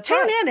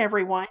 Tune in,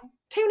 everyone.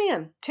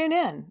 Tune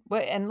in.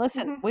 And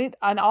listen, we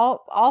and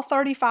all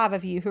 35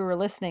 of you who are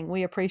listening,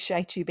 we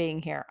appreciate you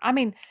being here. I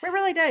mean, we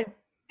really do.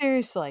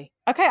 Seriously.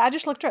 Okay, I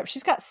just looked her up.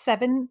 She's got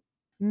 7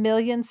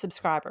 million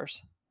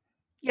subscribers.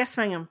 Yes,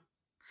 ma'am.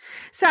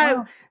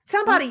 So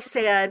somebody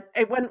said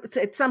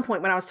at some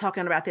point when I was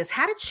talking about this,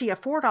 how did she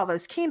afford all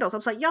those candles? I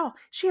was like, y'all,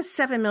 she has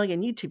 7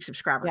 million YouTube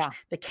subscribers. Yeah.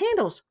 The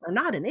candles are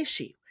not an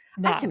issue.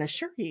 No. I can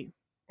assure you.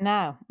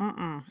 No.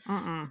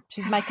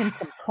 She's making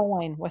some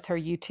coin with her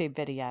YouTube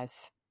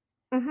videos.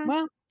 Mm-hmm.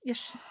 Well,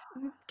 yes,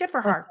 good for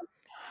her.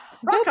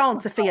 Rock on,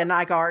 Sophia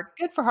Nygaard.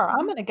 Good for her.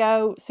 I'm going to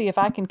go see if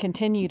I can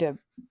continue to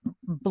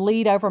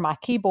bleed over my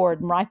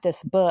keyboard and write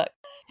this book.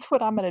 That's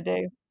what I'm going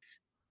to do.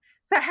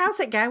 So how's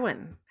it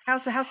going?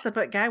 How's the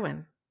book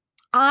going?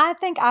 I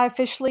think I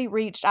officially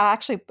reached, I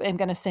actually am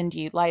going to send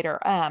you later,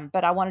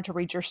 but I wanted to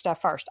read your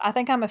stuff first. I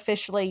think I'm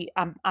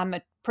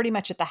pretty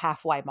much at the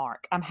halfway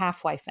mark. I'm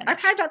halfway finished.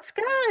 Okay, that's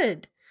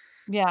good.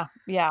 Yeah.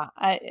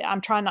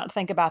 I'm trying not to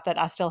think about that.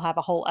 I still have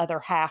a whole other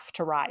half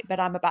to write, but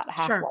I'm about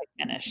halfway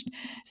finished.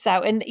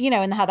 So,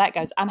 and how that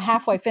goes, I'm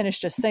halfway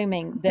finished,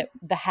 assuming that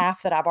the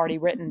half that I've already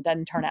written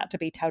doesn't turn out to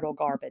be total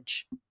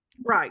garbage.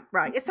 Right.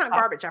 It's not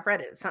garbage. I've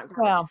read it. It's not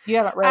garbage. Well, you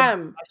haven't read the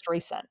most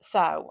recent.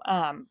 So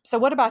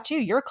what about you?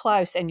 You're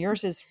close, and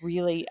yours is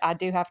really, I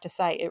do have to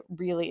say, it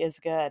really is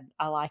good.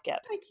 I like it.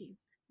 Thank you.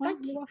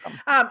 Thank you. Welcome.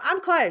 I'm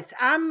close.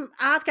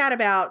 I've got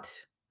about,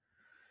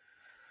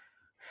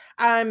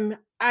 I've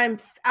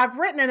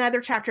written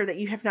another chapter that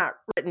you have not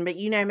written, but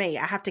you know me,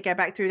 I have to go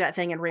back through that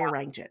thing and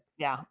rearrange it.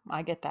 Yeah,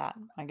 I get that.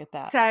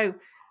 So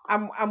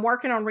I'm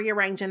working on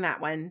rearranging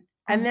that one.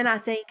 And then I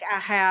think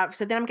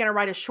then I'm going to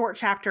write a short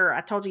chapter. I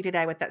told you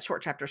today what that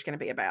short chapter is going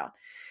to be about.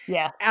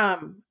 Yeah.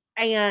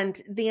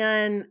 And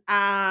then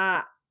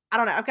I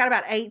don't know, I've got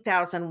about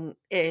 8,000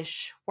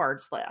 ish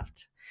words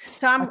left.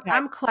 So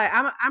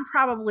I'm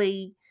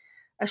probably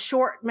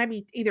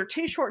maybe either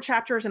 2 short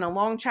chapters and a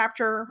long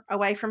chapter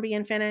away from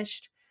being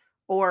finished,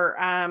 or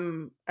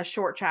a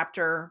short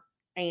chapter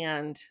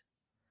and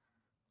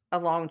a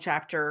long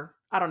chapter.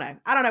 I don't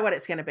know what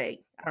it's going to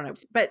be. I don't know,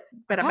 but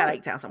about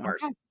 8,000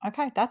 words.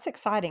 Okay. That's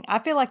exciting. I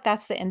feel like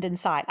that's the end in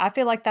sight. I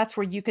feel like that's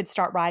where you could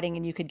start writing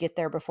and you could get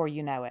there before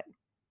you know it.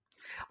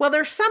 Well,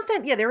 there is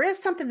something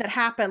that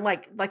happened,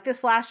 like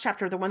this last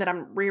chapter, the one that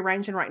I'm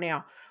rearranging right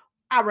now.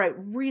 I wrote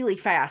really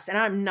fast, and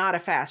I'm not a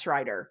fast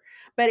writer,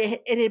 but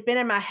it had been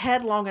in my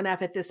head long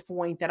enough at this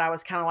point that I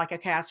was kind of like,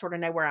 okay, I sort of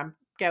know where I'm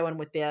going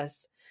with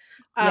this.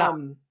 Yeah.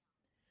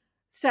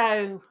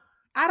 So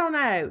I don't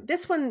know.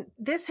 This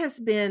has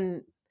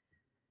been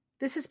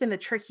the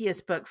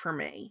trickiest book for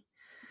me.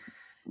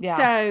 Yeah.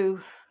 So,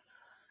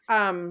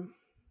 I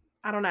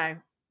don't know,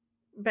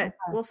 but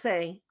we'll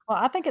see. Well,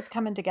 I think it's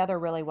coming together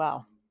really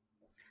well.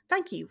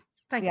 Thank you.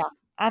 Thank you.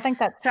 I think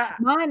that's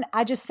mine.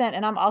 I just sent,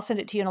 and I'll send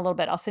it to you in a little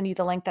bit. I'll send you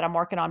the link that I'm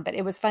working on, but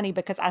it was funny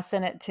because I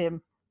sent it to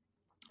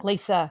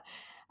Lisa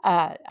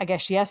I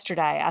guess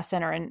yesterday I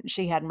sent her and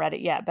she hadn't read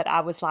it yet, but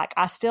I was like,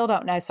 I still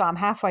don't know. So I'm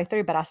halfway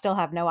through, but I still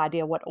have no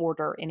idea what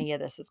order any of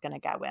this is going to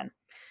go in.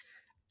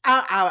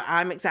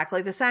 I'm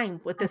exactly the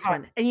same with this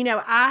one. And,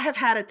 I have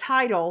had a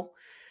title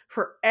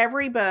for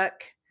every book,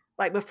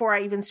 like before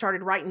I even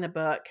started writing the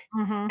book.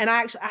 And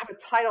I have a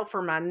title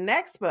for my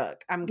next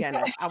book I'm going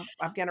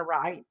to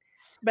write,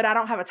 but I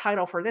don't have a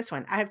title for this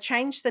one. I have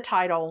changed the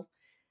title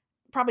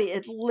probably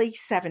at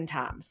least 7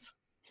 times.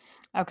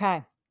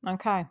 Okay.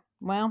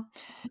 Well,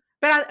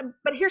 but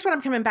here's what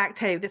I'm coming back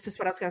to. This is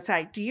what I was going to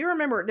say. Do you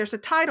remember there's a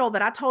title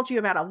that I told you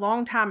about a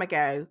long time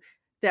ago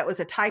that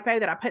was a typo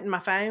that I put in my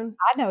phone?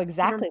 I know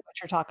exactly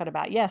what you're talking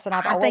about. Yes. And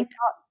I've always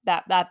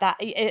thought that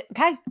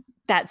okay.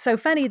 That's so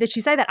funny that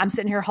you say that. I'm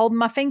sitting here holding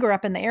my finger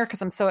up in the air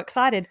because I'm so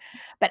excited.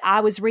 But I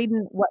was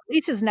reading what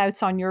Lisa's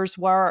notes on yours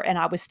were, and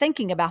I was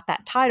thinking about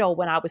that title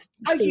when I was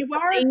seeing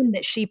the theme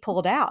that she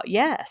pulled out.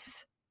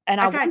 Yes.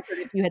 And I wondered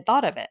if you had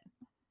thought of it.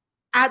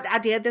 I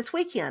did this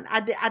weekend.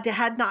 I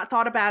had not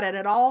thought about it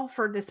at all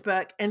for this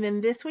book. And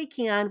then this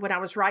weekend when I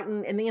was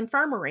writing in the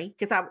infirmary,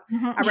 because I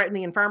wrote in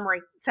the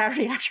infirmary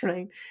Saturday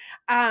afternoon,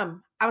 I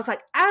was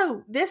like,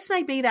 oh, this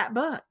may be that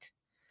book.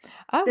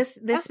 Oh,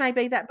 this may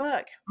be that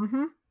book.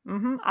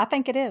 I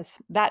think it is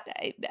that.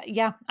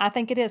 Yeah, I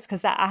think it is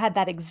because I had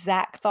that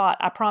exact thought.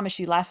 I promise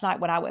you last night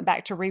when I went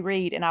back to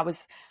reread and I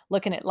was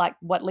looking at like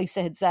what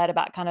Lisa had said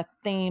about kind of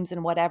themes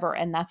and whatever.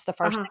 And that's the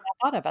first thing I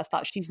thought of. I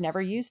thought she's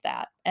never used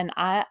that. And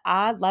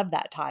I love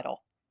that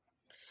title.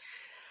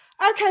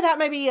 Okay. That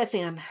may be it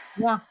then.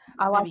 Yeah.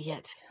 I like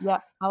it. Yeah.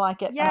 I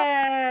like it.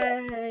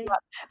 Yay.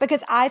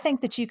 Because I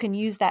think that you can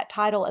use that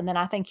title and then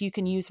I think you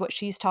can use what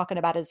she's talking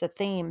about as a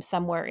theme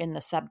somewhere in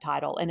the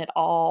subtitle and it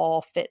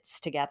all fits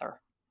together.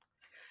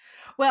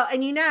 Well,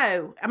 and I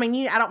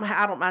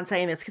don't mind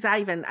saying this because I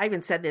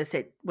even said this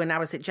when I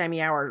was at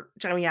Jamie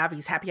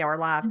Ivey's Happy Hour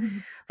Live.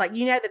 Like,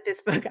 that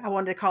this book, I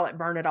wanted to call it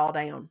Burn It All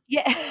Down.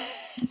 Yeah.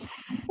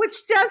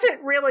 Which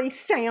doesn't really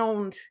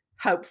sound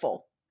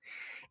hopeful.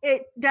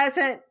 It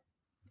doesn't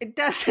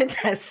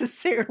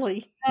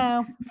necessarily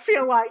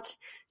feel like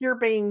you're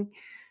being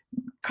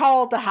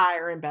called to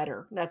higher and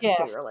better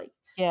necessarily.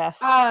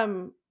 Yes.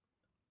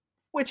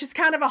 Which is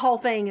kind of a whole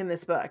thing in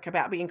this book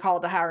about being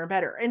called to higher and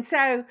better. And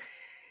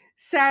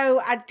so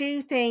I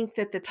do think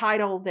that the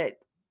title that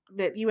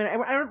you and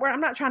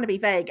I'm not trying to be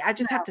vague. I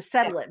just have to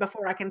settle it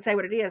before I can say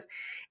what it is.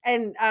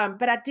 And,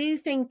 but I do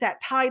think that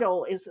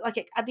title is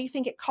like, I do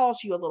think it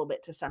calls you a little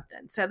bit to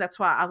something. So that's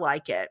why I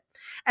like it.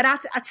 And I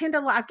tend to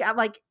like,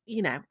 I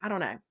don't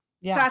know.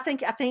 Yeah. So I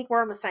think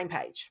we're on the same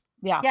page.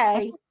 Yeah.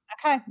 Yay.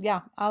 Okay. Yeah.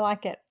 I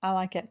like it.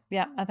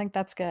 Yeah. I think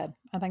that's good.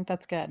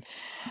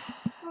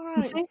 All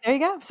right. See, there you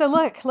go. So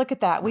look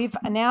at that.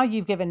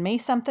 You've given me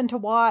something to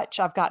watch.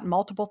 I've got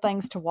multiple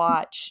things to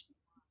watch.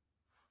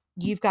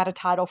 You've got a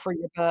title for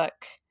your book.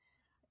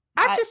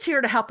 I'm just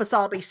here to help us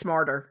all be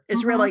smarter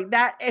is really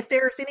that. If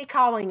there's any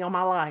calling on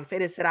my life,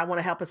 it is that I want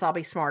to help us all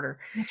be smarter.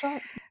 That's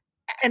right.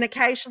 And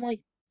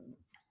occasionally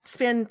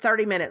spend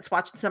 30 minutes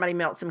watching somebody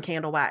melt some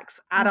candle wax.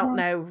 I don't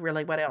know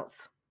really what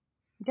else.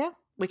 Yeah.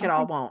 We could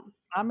all want.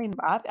 I mean,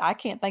 I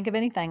can't think of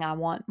anything I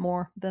want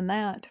more than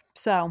that.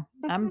 So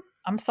I'm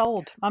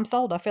sold.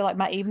 I feel like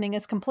my evening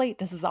is complete.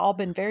 This has all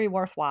been very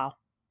worthwhile.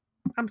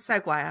 I'm so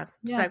glad.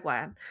 Yeah. So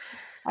glad.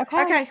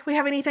 Okay. We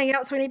have anything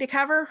else we need to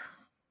cover?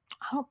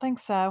 I don't think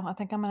so. I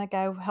think I'm going to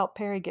go help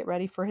Perry get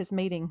ready for his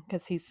meeting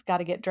because he's got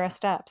to get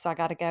dressed up. So I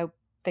got to go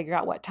figure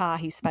out what tie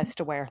he's supposed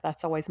to wear.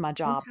 That's always my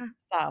job. Okay.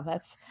 So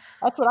that's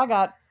what I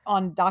got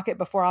on docket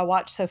before I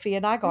watch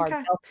Sophia Nygaard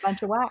melt a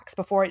bunch of wax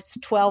before it's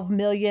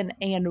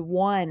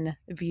 12,000,001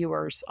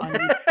 viewers on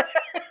YouTube.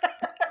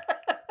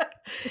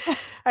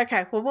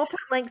 Okay. Well, we'll put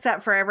links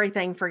up for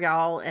everything for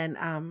y'all. And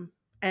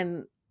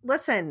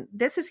listen,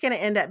 this is going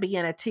to end up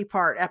being a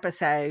 2-part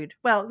episode.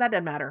 Well, that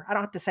doesn't matter. I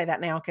don't have to say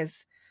that now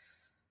because,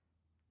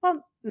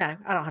 well, no,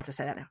 I don't have to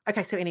say that now.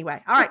 Okay. So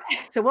anyway, all right.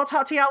 So we'll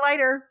talk to y'all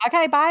later.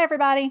 Okay. Bye,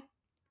 everybody.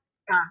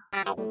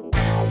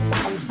 Bye.